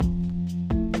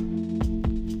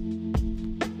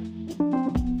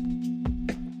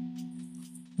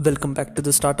Welcome back to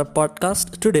the Startup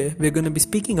Podcast. Today we're going to be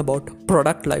speaking about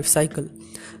product life cycle.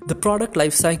 The product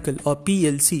life cycle, or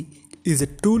PLC, is a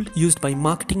tool used by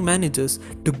marketing managers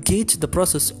to gauge the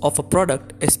process of a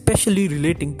product, especially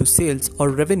relating to sales or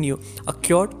revenue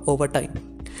acquired over time.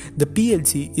 The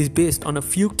PLC is based on a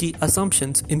few key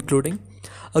assumptions, including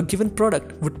a given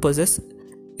product would possess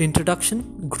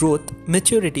introduction, growth,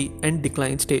 maturity, and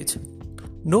decline stage.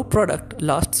 No product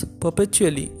lasts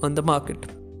perpetually on the market.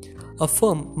 A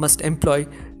firm must employ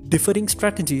differing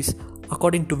strategies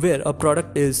according to where a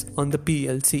product is on the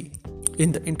PLC.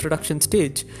 In the introduction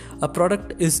stage, a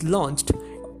product is launched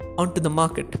onto the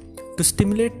market to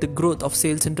stimulate the growth of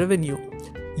sales and revenue.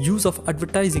 Use of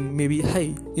advertising may be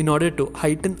high in order to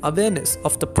heighten awareness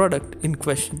of the product in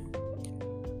question.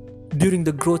 During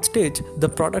the growth stage, the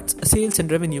product's sales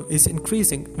and revenue is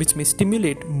increasing, which may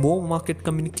stimulate more market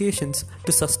communications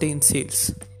to sustain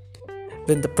sales.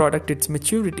 When the product hits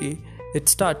maturity, it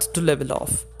starts to level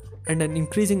off, and an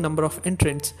increasing number of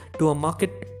entrants to a market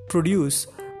produce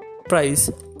price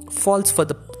falls for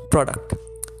the product.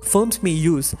 Firms may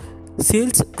use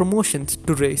sales promotions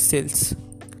to raise sales.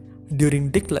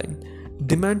 During decline,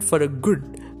 demand for a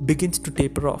good begins to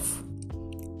taper off,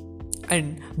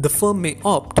 and the firm may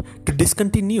opt to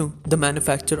discontinue the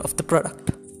manufacture of the product.